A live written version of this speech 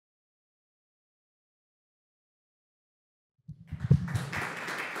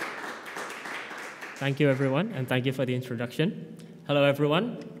Thank you, everyone, and thank you for the introduction. Hello,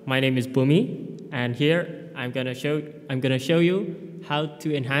 everyone. My name is Bumi, and here I'm going to show you how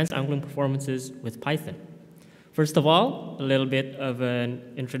to enhance Angklung performances with Python. First of all, a little bit of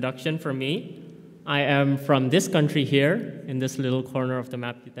an introduction from me. I am from this country here, in this little corner of the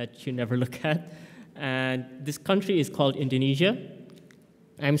map that you never look at, and this country is called Indonesia.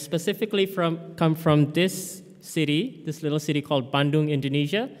 I'm specifically come from this city, this little city called Bandung,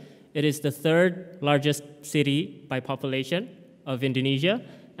 Indonesia. It is the third largest city by population of Indonesia,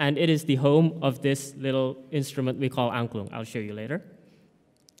 and it is the home of this little instrument we call Angklung. I'll show you later.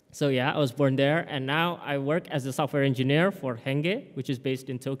 So yeah, I was born there, and now I work as a software engineer for Henge, which is based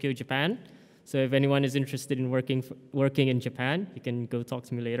in Tokyo, Japan. So if anyone is interested in working in Japan, you can go talk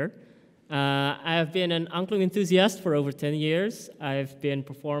to me later. I have been an Angklung enthusiast for over 10 years. I've been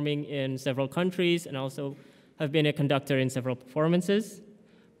performing in several countries and also have been a conductor in several performances.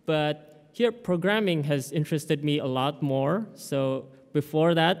 But here, programming has interested me a lot more. So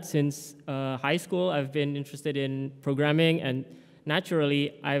before that, since high school, I've been interested in programming, and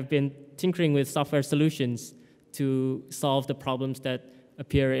naturally, I've been tinkering with software solutions to solve the problems that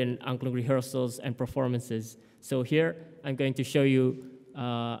appear in Angklung rehearsals and performances. So here, I'm going to show you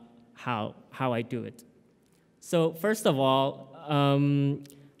how I do it. So first of all,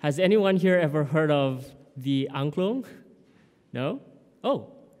 has anyone here ever heard of the Angklung? No?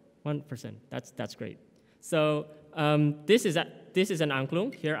 Oh, 1%. That's great. So this is an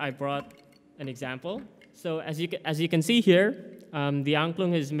Angklung. Here I brought an example. So as you can see here, the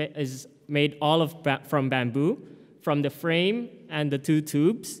Angklung is made all from bamboo, from the frame and the two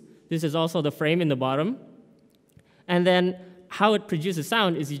tubes. This is also the frame in the bottom. And then how it produces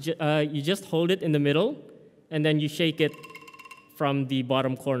sound is you just hold it in the middle, and then you shake it from the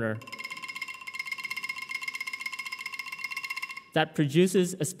bottom corner. That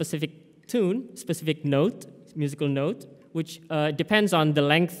produces a specific tune, specific note, musical note, which depends on the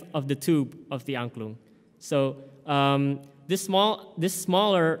length of the tube of the Angklung. So this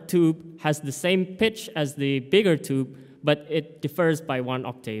smaller tube has the same pitch as the bigger tube, but it differs by 1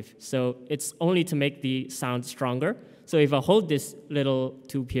 octave. So it's only to make the sound stronger. So if I hold this little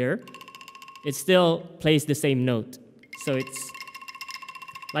tube here, it still plays the same note. So it's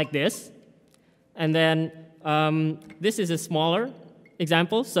like this. And then this is a smaller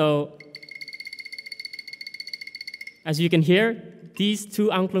example. So as you can hear, these two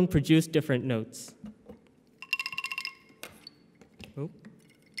Angklung produce different notes. Oh,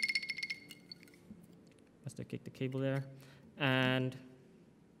 must have kicked the cable there. And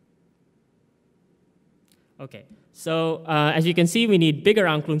okay, so as you can see, we need bigger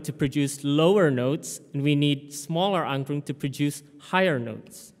Angklung to produce lower notes, and we need smaller Angklung to produce higher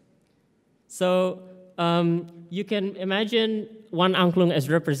notes. So you can imagine one Angklung as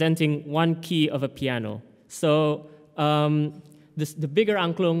representing one key of a piano. So the bigger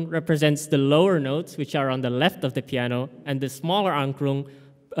Angklung represents the lower notes, which are on the left of the piano, and the smaller Angklung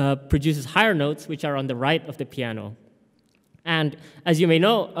produces higher notes, which are on the right of the piano. And as you may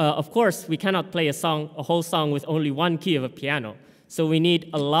know, of course, we cannot play a whole song with only one key of a piano. So we need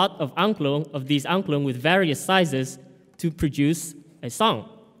a lot of these Angklung with various sizes to produce a song.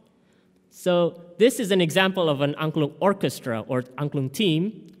 So this is an example of an Angklung orchestra or Angklung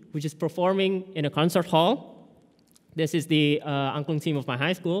team, which is performing in a concert hall. This is the Angklung team of my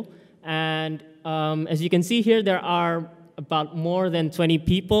high school. And as you can see here, there are about more than 20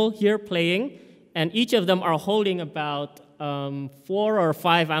 people here playing, and each of them are holding about 4 or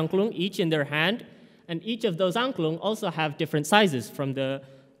 5 Angklung, each in their hand. And each of those Angklung also have different sizes, from the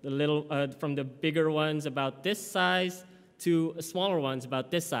bigger ones about this size to smaller ones about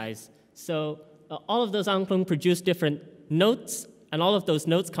this size. So all of those Angklung produce different notes, and all of those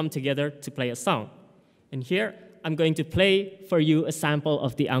notes come together to play a song. And here, I'm going to play for you a sample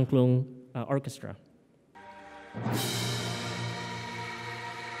of the Angklung orchestra.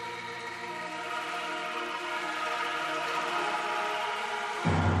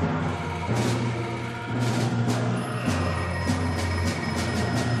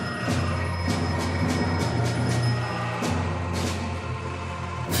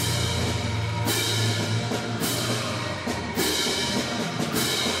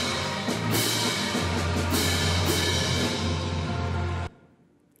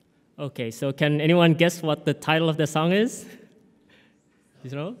 Okay, so can anyone guess what the title of the song is?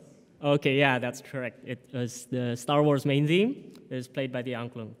 You know? Okay, yeah, that's correct. It was the Star Wars main theme. It is played by the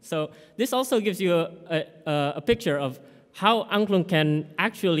Angklung. So this also gives you a picture of how Angklung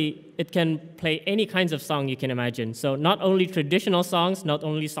can play any kinds of song you can imagine. So not only traditional songs, not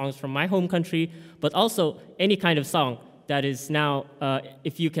only songs from my home country, but also any kind of song that is now,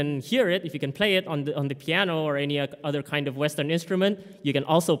 if you can hear it, if you can play it on the piano or any other kind of Western instrument, you can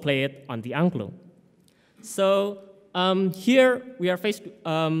also play it on the angklung. So here we are faced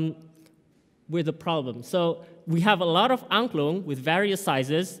with a problem. So we have a lot of angklung with various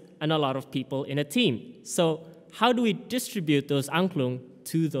sizes and a lot of people in a team. So how do we distribute those angklung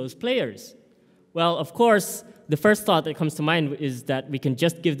to those players? Well, of course, the first thought that comes to mind is that we can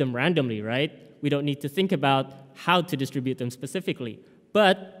just give them randomly, right? We don't need to think about how to distribute them specifically.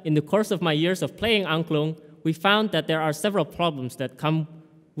 But in the course of my years of playing angklung, we found that there are several problems that come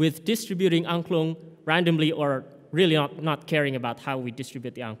with distributing angklung randomly or really not caring about how we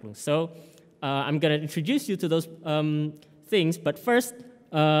distribute the angklung. So I'm going to introduce you to those things, but first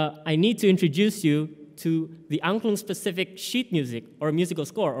I need to introduce you to the Angklung-specific sheet music or musical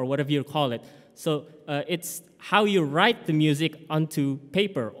score or whatever you call it. So it's how you write the music onto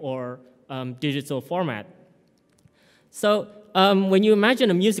paper or digital format. So when you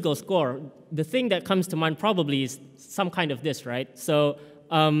imagine a musical score, the thing that comes to mind probably is some kind of this, right? So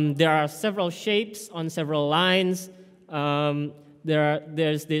there are several shapes on several lines.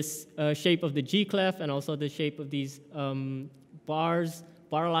 There's this shape of the G clef and also the shape of these bar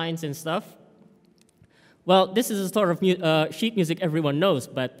lines and stuff. Well, this is a sort of sheet music everyone knows,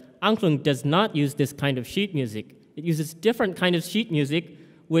 but angklung does not use this kind of sheet music. It uses different kind of sheet music,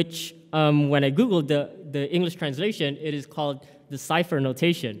 which when I Googled the English translation, it is called the cipher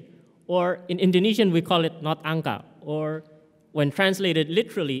notation. Or in Indonesian, we call it not angka, or when translated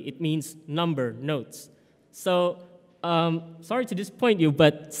literally, it means number notes. So sorry to disappoint you,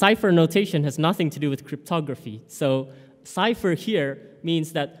 but cipher notation has nothing to do with cryptography. So cipher here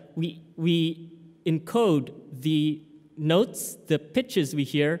means that we encode the notes, the pitches we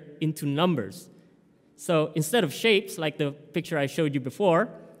hear, into numbers. So instead of shapes, like the picture I showed you before,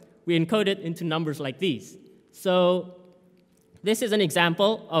 we encode it into numbers like these. So this is an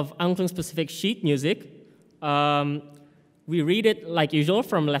example of Angklung-specific sheet music. We read it like usual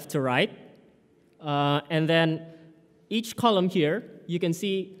from left to right. And then each column here, you can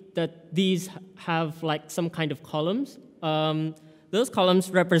see that these have like some kind of columns. Those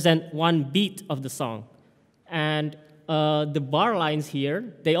columns represent one beat of the song. And the bar lines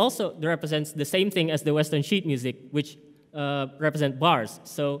here, they represent the same thing as the Western sheet music, which represent bars.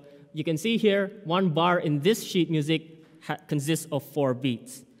 So you can see here, one bar in this sheet music consists of 4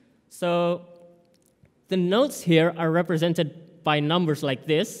 beats. So the notes here are represented by numbers like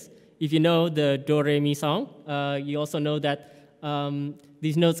this. If you know the do, re, mi song, you also know that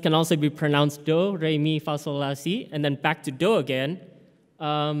these notes can also be pronounced do, re, mi, fa, sol, la, si, and then back to do again.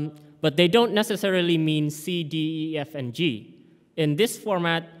 But they don't necessarily mean C, D, E, F, and G. In this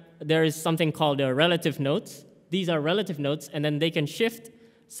format, there is something called relative notes. These are relative notes, and then they can shift.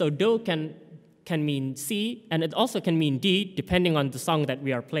 So do can mean C, and it also can mean D, depending on the song that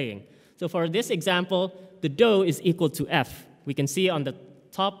we are playing. So for this example, the do is equal to F. We can see on the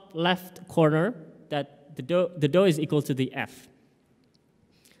top left corner that the do is equal to the F.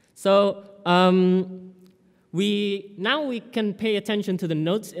 So now we can pay attention to the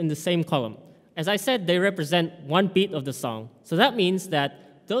notes in the same column. As I said, they represent one beat of the song. So that means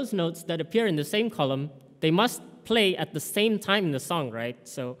that those notes that appear in the same column, they must play at the same time in the song, right?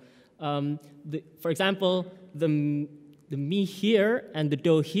 So for example, the mi here and the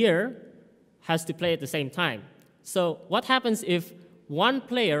do here has to play at the same time. So what happens if one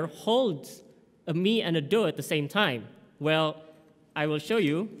player holds a mi and a do at the same time? Well, I will show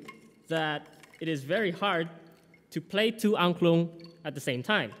you that it is very hard to play 2 angklung at the same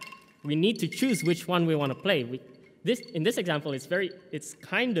time. We need to choose which one we want to play. In this example, it's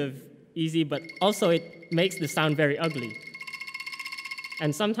kind of easy, but also it makes the sound very ugly.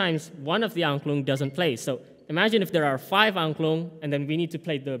 And sometimes one of the angklung doesn't play. So imagine if there are 5 angklung, and then we need to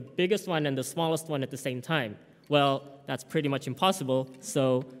play the biggest one and the smallest one at the same time. Well, that's pretty much impossible,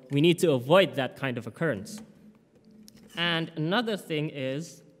 so we need to avoid that kind of occurrence. And another thing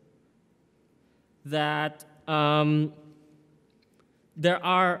is that there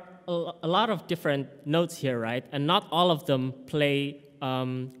are a lot of different notes here, right? And not all of them play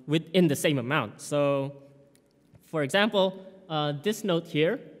within the same amount. So, for example, this note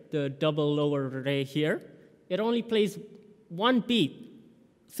here, the double lower re here, it only plays 1 beat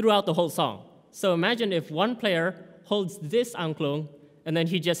throughout the whole song. So imagine if one player holds this angklung, and then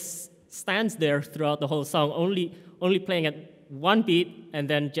he just stands there throughout the whole song, only playing at 1 beat, and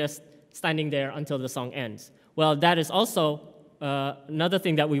then just standing there until the song ends. Well, that is also another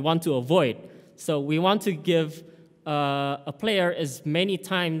thing that we want to avoid. So we want to give a player as many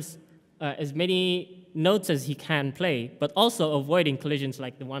notes as he can play, but also avoiding collisions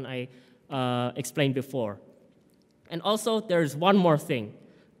like the one I explained before. And also, there's one more thing.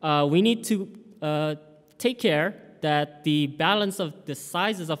 We need to take care that the balance of the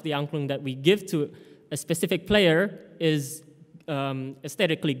sizes of the Angklung that we give to a specific player is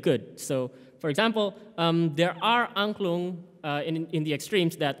aesthetically good. So, for example, there are Angklung in the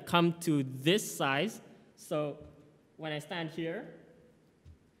extremes that come to this size. So, when I stand here,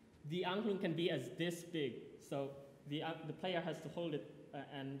 the Angklung can be as this big. So, the player has to hold it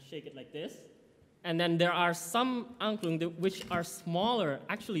and shake it like this. And then there are some Angklung which are smaller,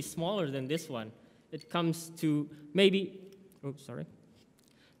 actually smaller than this one. It comes to maybe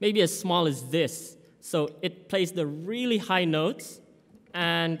as small as this. So it plays the really high notes,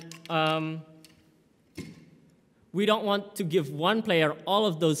 and we don't want to give one player all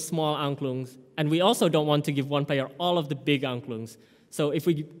of those small Angklungs, and we also don't want to give one player all of the big Angklungs. So if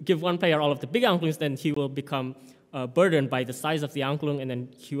we give one player all of the big Angklungs, then he will become burdened by the size of the Angklung, and then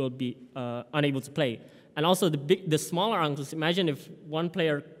he will be unable to play. And also the smaller Angklungs, imagine if one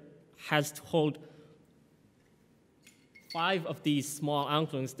player has to hold 5 of these small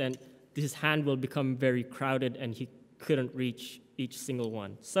Angklungs, then his hand will become very crowded and he couldn't reach each single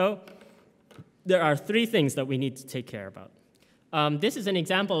one. So there are 3 things that we need to take care about. This is an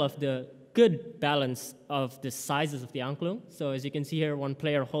example of the good balance of the sizes of the Angklung. So as you can see here, one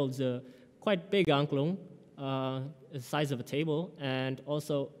player holds a quite big Angklung, the size of a table, and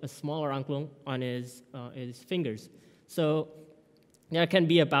also a smaller Angklung on his fingers. So there can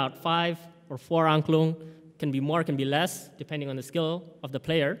be about 5 or 4 Angklung, can be more, can be less, depending on the skill of the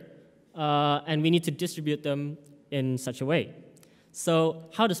player, and we need to distribute them in such a way. So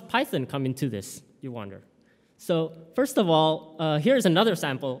how does Python come into this, you wonder? So first of all, here's another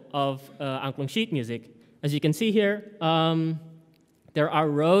sample of Angklung sheet music. As you can see here, there are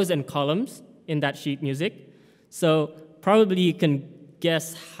rows and columns in that sheet music. So probably you can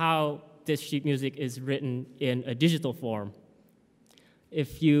guess how this sheet music is written in a digital form.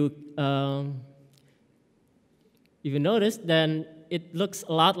 If you notice, then it looks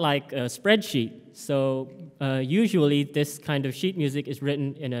a lot like a spreadsheet. So usually this kind of sheet music is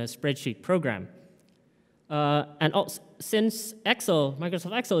written in a spreadsheet program. And also, since Excel,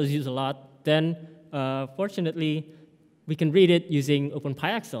 Microsoft Excel is used a lot, then fortunately we can read it using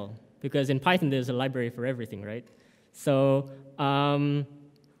OpenPyXL, because in Python there's a library for everything, right? So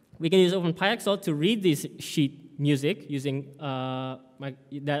we can use OpenPyXL to read these sheet music using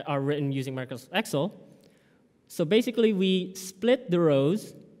that are written using Microsoft Excel. So basically, we split the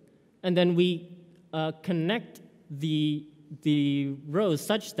rows, and then we connect the rows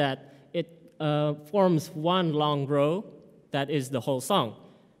such that it forms one long row that is the whole song.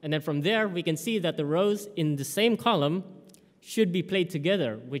 And then from there, we can see that the rows in the same column should be played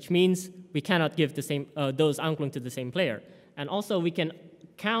together, which means we cannot give the same those Angklung to the same player. And also, we can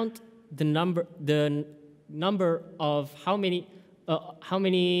count the number of how many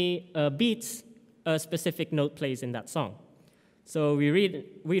beats a specific note plays in that song. So we read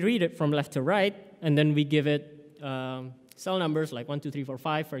it from left to right, and then we give it cell numbers like 1, 2, 3, 4,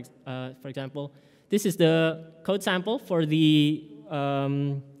 5, for example. This is the code sample for the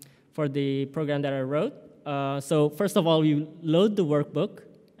program that I wrote. So first of all, we load the workbook,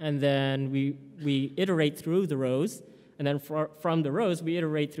 and then we iterate through the rows, and then from the rows we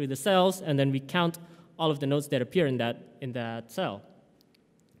iterate through the cells, and then we count all of the notes that appear in that cell.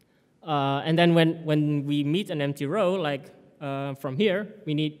 And then when we meet an empty row, like from here,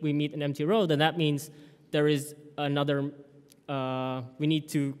 we meet an empty row, then that means there is another, we need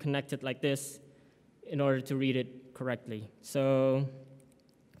to connect it like this in order to read it correctly. So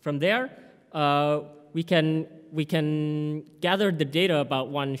from there, we can gather the data about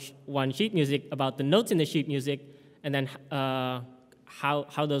one sheet music, about the notes in the sheet music, and then how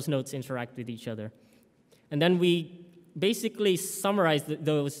those notes interact with each other. And then we basically summarize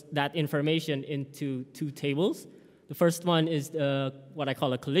that information into 2 tables. The first one is what I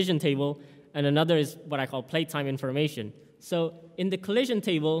call a collision table, and another is what I call playtime information. So in the collision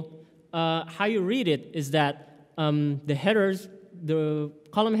table, how you read it is that the headers, the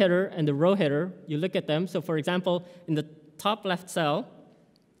column header and the row header, you look at them. So for example, in the top left cell,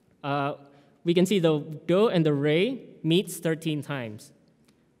 we can see the do and the re meets 13 times.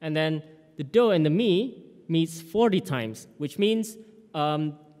 And then the do and the mi meets 40 times, which means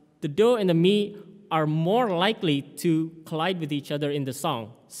the do and the mi are more likely to collide with each other in the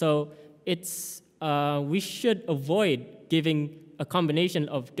song. So it's, we should avoid giving a combination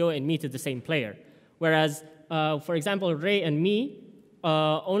of do and mi to the same player. Whereas, for example, re and mi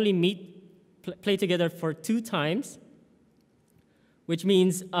only play together for 2 times, which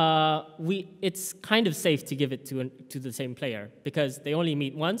means it's kind of safe to give it to the same player, because they only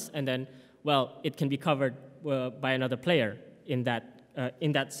meet once, and then, well, it can be covered by another player in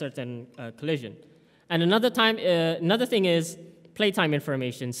that certain collision. And another thing is playtime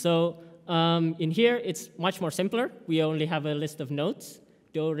information. So in here, it's much more simpler. We only have a list of notes,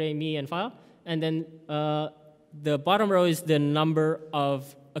 do, re, mi, and fa. And then the bottom row is the number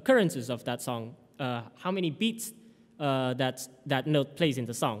of occurrences of that song, how many beats that note plays in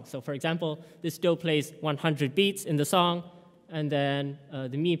the song. So for example, this do plays 100 beats in the song, and then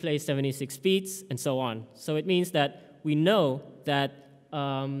the mi plays 76 beats, and so on. So it means that we know that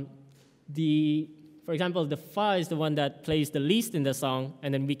for example, the fa is the one that plays the least in the song,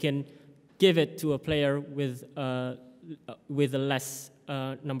 and then we can give it to a player with a less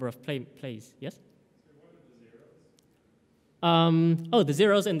number of plays. Yes? The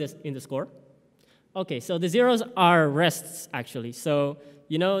zeros in the score. Okay, so the zeros are rests actually. So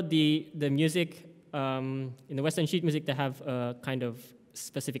you know the music in the Western sheet music, they have a kind of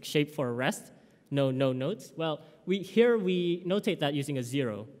specific shape for a rest, no notes. Well, here we notate that using a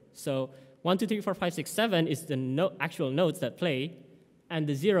 0. So 1, 2, 3, 4, 5, 6, 7 is the actual notes that play, and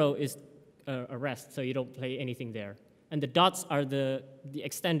the 0 is a rest, so you don't play anything there. And the dots are the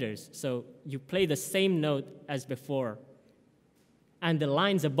extenders, so you play the same note as before. And the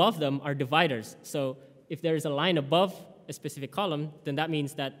lines above them are dividers. So if there is a line above a specific column, then that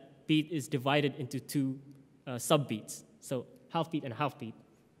means that beat is divided into 2 subbeats. So half beat and half beat,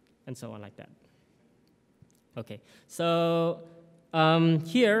 and so on like that. Okay, so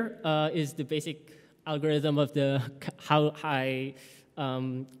here is the basic algorithm of how I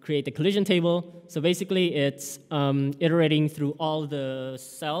create the collision table. So basically, it's iterating through all the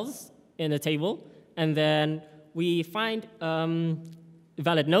cells in the table, and then we find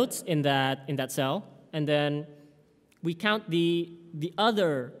valid notes in that cell, and then we count the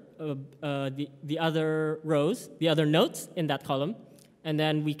other rows, the other notes in that column, and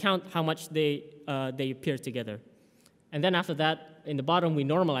then we count how much they appear together. And then after that, in the bottom, we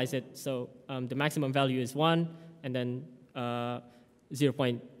normalize it. So the maximum value is 1, and then 0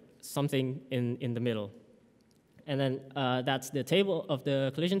 point something in the middle. And then that's the table of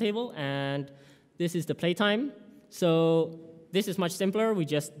the collision table, and this is the playtime. So this is much simpler. We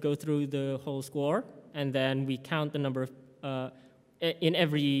just go through the whole score, and then we count the number of, in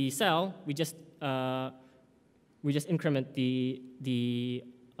every cell, we just increment the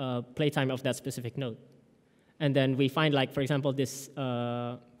playtime of that specific note. And then we find, like, for example, this,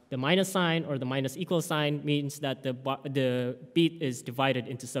 the minus sign or the minus equal sign means that the beat is divided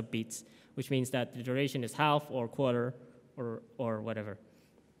into subbeats, which means that the duration is half or quarter or whatever.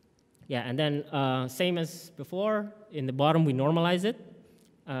 Yeah, and then same as before, in the bottom we normalize it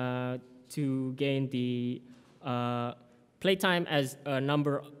to gain the playtime as a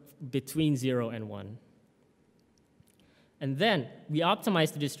number between 0 and 1. And then we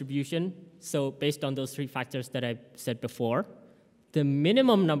optimize the distribution. So based on those 3 factors that I said before,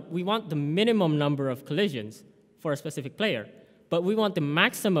 we want the minimum number of collisions for a specific player, but we want the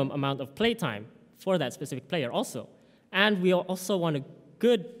maximum amount of playtime for that specific player also. And we also want a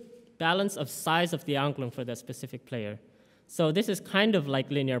good balance of size of the Angklung for that specific player. So this is kind of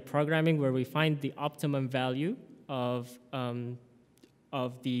like linear programming, where we find the optimum value of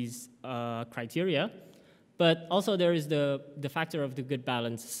these criteria. But also there is the factor of the good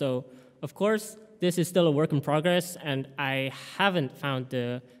balance. So of course, this is still a work in progress, and I haven't found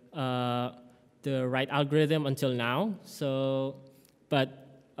the right algorithm until now. So,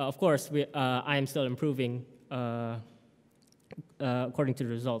 but of course, I am still improving according to the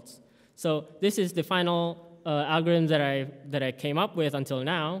results. So this is the final algorithm that I came up with until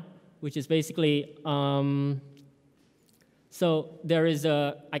now, which is basically so there is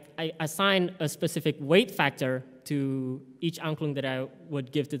I assign a specific weight factor to each Angklung that I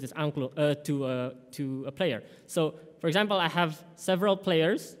would give to this Angklung, to a player. So for example, I have several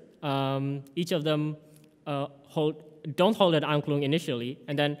players. Each of them don't hold an Angklung initially,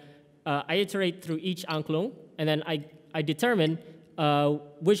 and then I iterate through each Angklung, and then I determine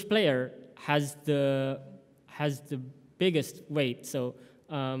which player has the biggest weight. So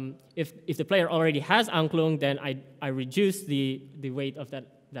if the player already has Angklung, then I reduce the weight of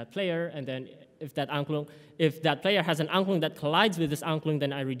that player, and then if that player has an Angklung that collides with this Angklung,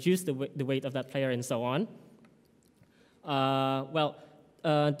 then I reduce the weight of that player, and so on.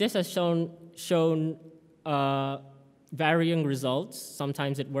 This has shown varying results.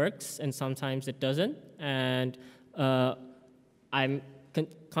 Sometimes it works, and sometimes it doesn't. And I'm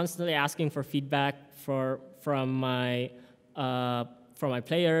constantly asking for feedback from my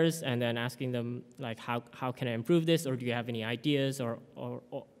players, and then asking them, like, how can I improve this, or do you have any ideas or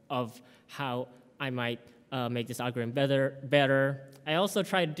of how I might make this algorithm better. I also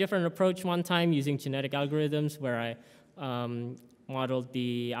tried a different approach one time using genetic algorithms where I modeled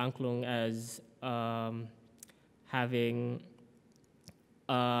the Angklung as having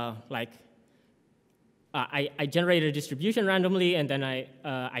I generated a distribution randomly, and then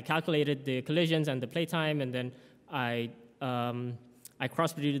I calculated the collisions and the playtime, and then I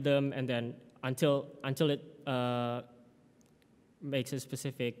cross-produced them, and then until it makes a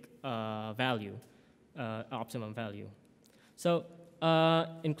specific value, optimum value. So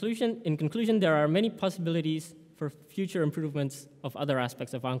in conclusion, there are many possibilities for future improvements of other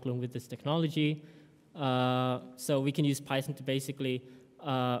aspects of Angklung with this technology. So we can use Python to basically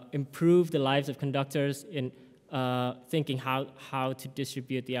improve the lives of conductors in thinking how to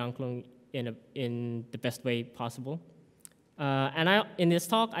distribute the Angklung in the best way possible. And in this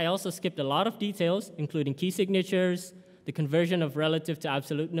talk, I also skipped a lot of details, including key signatures, the conversion of relative to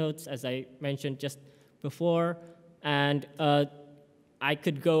absolute notes, as I mentioned just before. And I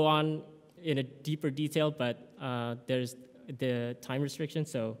could go on in a deeper detail, but there's the time restriction.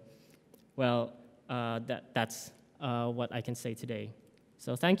 So, well, that's what I can say today.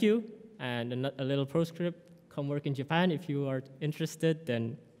 So thank you, and a little postscript. Come work in Japan. If you are interested,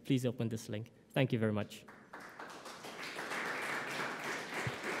 then please open this link. Thank you very much.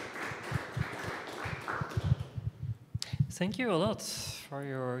 Thank you a lot for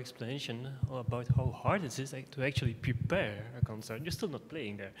your explanation about how hard it is to actually prepare a concert. You're still not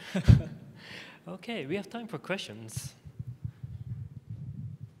playing there. Okay, we have time for questions.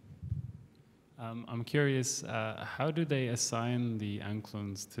 I'm curious, how do they assign the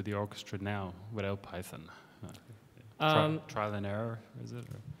Angklungs to the orchestra now without Python? Trial and error, is it?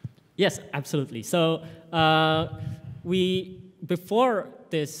 Or? Yes, absolutely. So before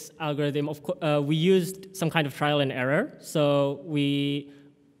this algorithm, we used some kind of trial and error. So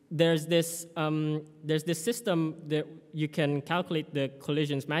there's this system that you can calculate the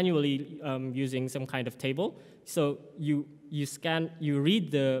collisions manually using some kind of table. So you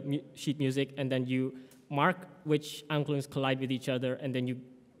read the sheet music, and then you mark which Angklungs collide with each other, and then you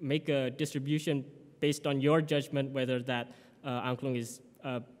make a distribution based on your judgment whether that Angklung is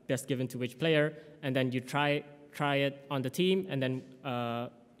best given to which player, and then you try it on the team, and then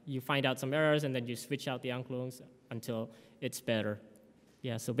you find out some errors, and then you switch out the Angklungs until it's better.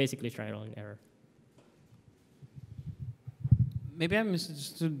 Yeah, so basically trial and error. Maybe I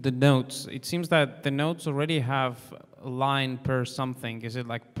misunderstood the notes. It seems that the notes already have a line per something. Is it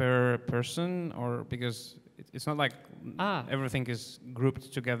like per person, or because it's not like everything is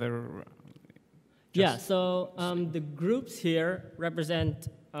grouped together? Yeah, so the groups here represent,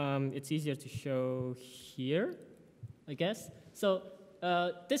 it's easier to show here, I guess. So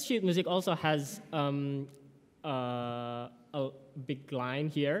this sheet music also has a big line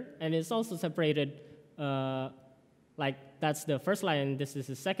here, and it's also separated, like that's the first line, and this is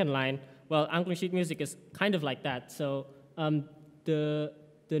the second line. Well, Angklung sheet music is kind of like that. So the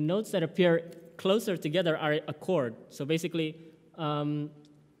notes that appear closer together are a chord. So basically,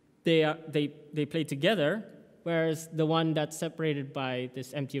 they play together, whereas the one that's separated by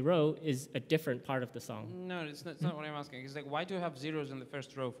this empty row is a different part of the song. No, it's not what I'm asking. It's like, why do you have zeros in the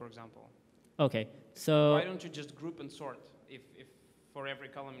first row, for example? Okay, so why don't you just group and sort? If for every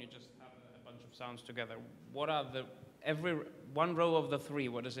column you just have a bunch of sounds together, what are one row of the three?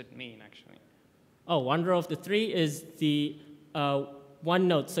 What does it mean actually? Oh, one row of the three is the one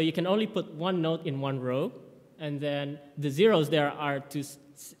note. So you can only put one note in one row, and then the zeros there are to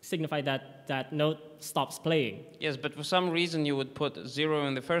signify that that note stops playing. Yes, but for some reason you would put 0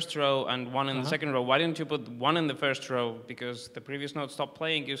 in the first row and 1 in the second row. Why didn't you put 1 in the first row? Because the previous note stopped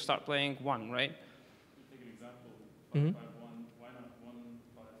playing, you start playing 1, right? Take an example. 5, 5, 1. Why not 1,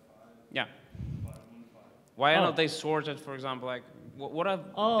 5, 5? Yeah. 5, 1, 5. Why are not they sorted, for example? Like, what are?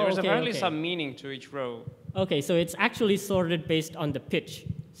 There's apparently some meaning to each row. Okay, so it's actually sorted based on the pitch.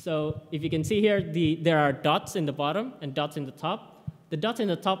 So if you can see here, there are dots in the bottom and dots in the top. The dots in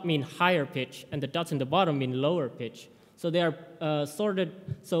the top mean higher pitch, and the dots in the bottom mean lower pitch. So they are sorted.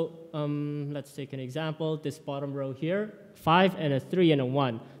 So let's take an example. This bottom row here, 5 and a 3 and a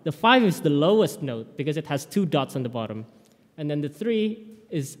 1. The 5 is the lowest note because it has 2 dots on the bottom. And then the 3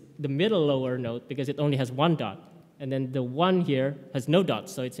 is the middle lower note because it only has 1 dot. And then the 1 here has no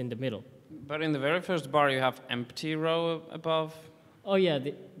dots, so it's in the middle. But in the very first bar, you have empty row above. Oh yeah,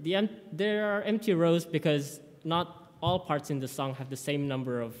 there are empty rows because not all parts in the song have the same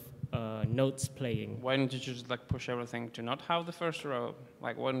number of notes playing. Why don't you just like push everything to not have the first row?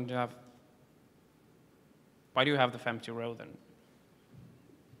 Like, why do you have the empty row then?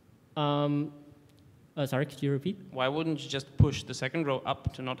 Sorry, could you repeat? Why wouldn't you just push the second row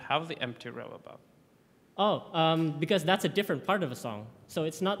up to not have the empty row above? Because that's a different part of a song. So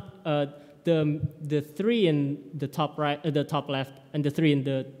it's not the three in the top right, the top left, and the three in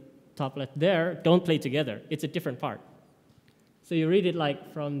the top left there don't play together. It's a different part. So you read it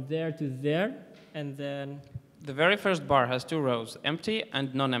like from there to there, and then the very first bar has 2 rows, empty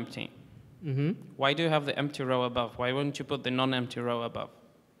and non-empty. Mm-hmm. Why do you have the empty row above? Why wouldn't you put the non-empty row above?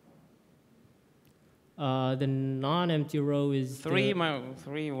 The non-empty row is 3,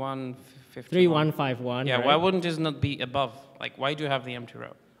 3, 1, 51. 3, 1, 5, 1. Yeah, right? why wouldn't this not be above? Like, why do you have the empty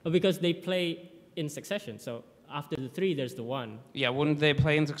row? Because they play in succession. So after the 3, there's the 1. Yeah, wouldn't they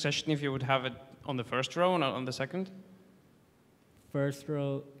play in succession if you would have it on the first row and not on the second? First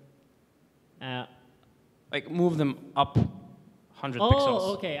row. Like, move them up 100 pixels.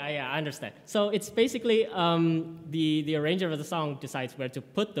 Oh, okay, yeah, I understand. So it's basically the arranger of the song decides where to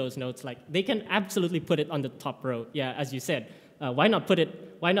put those notes. Like they can absolutely put it on the top row. Yeah, as you said, why not put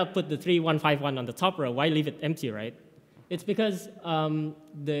the 3, 1, 5, 1 on the top row? Why leave it empty, right? It's because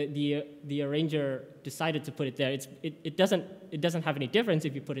the arranger decided to put it there. It doesn't have any difference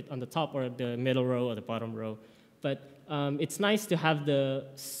if you put it on the top or the middle row or the bottom row, but it's nice to have the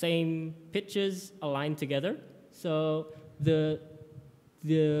same pitches aligned together. So the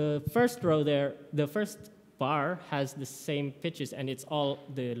first row there, the first bar has the same pitches, and it's all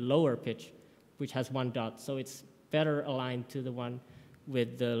the lower pitch, which has 1 dot. So it's better aligned to the one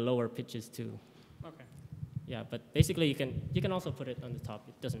with the lower pitches too. Okay. Yeah, but basically you can also put it on the top.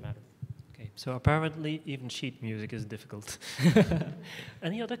 It doesn't matter. Okay, so apparently even sheet music is difficult.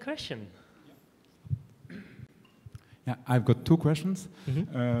 Any other question? Yeah, I've got 2 questions.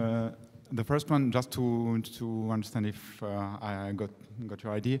 Mm-hmm. The first one, just to understand if I got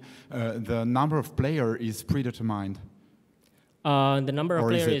your idea, the number of player is predetermined. The number of Or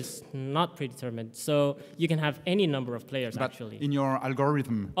players is is not predetermined, so you can have any number of players But actually. in your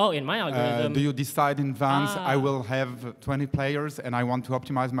algorithm, Oh, in my algorithm. do you decide in advance, I Ah. will have 20 players and I want to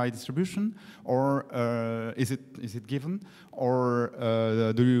optimize my distribution, or is it given, or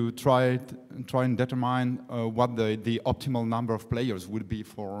do you try and determine what the optimal number of players would be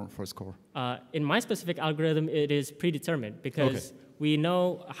for a score? In my specific algorithm, it is predetermined because we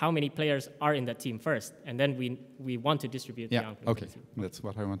know how many players are in that team first, and then we want to distribute the output. Okay, that's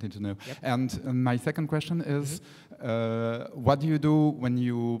what I wanted to know. Yep. And my second question is, what do you do when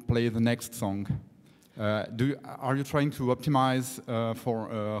you play the next song? Are you trying to optimize for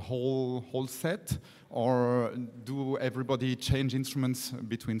a whole set, or do everybody change instruments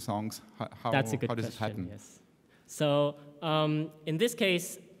between songs? That's a good how does question, it happen? yes. So in this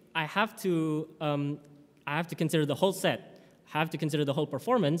case, I have to consider the whole set. I have to consider the whole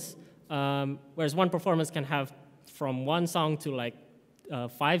performance, whereas one performance can have from 1 song to like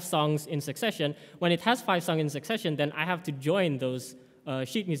 5 songs in succession. When it has 5 songs in succession, then I have to join those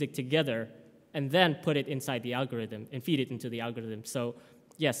sheet music together and then put it inside the algorithm and feed it into the algorithm. So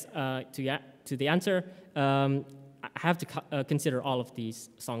yes, to the answer, I have to consider all of these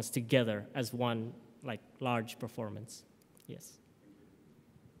songs together as one like large performance. Yes.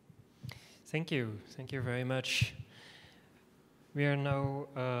 Thank you very much. We are now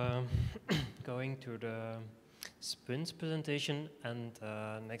going to the sprints presentation and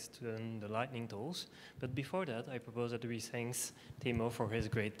next to the lightning tools. But before that, I propose that we thank Timo for his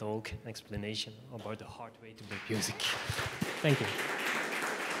great talk and explanation about the hard way to make music. Thank you.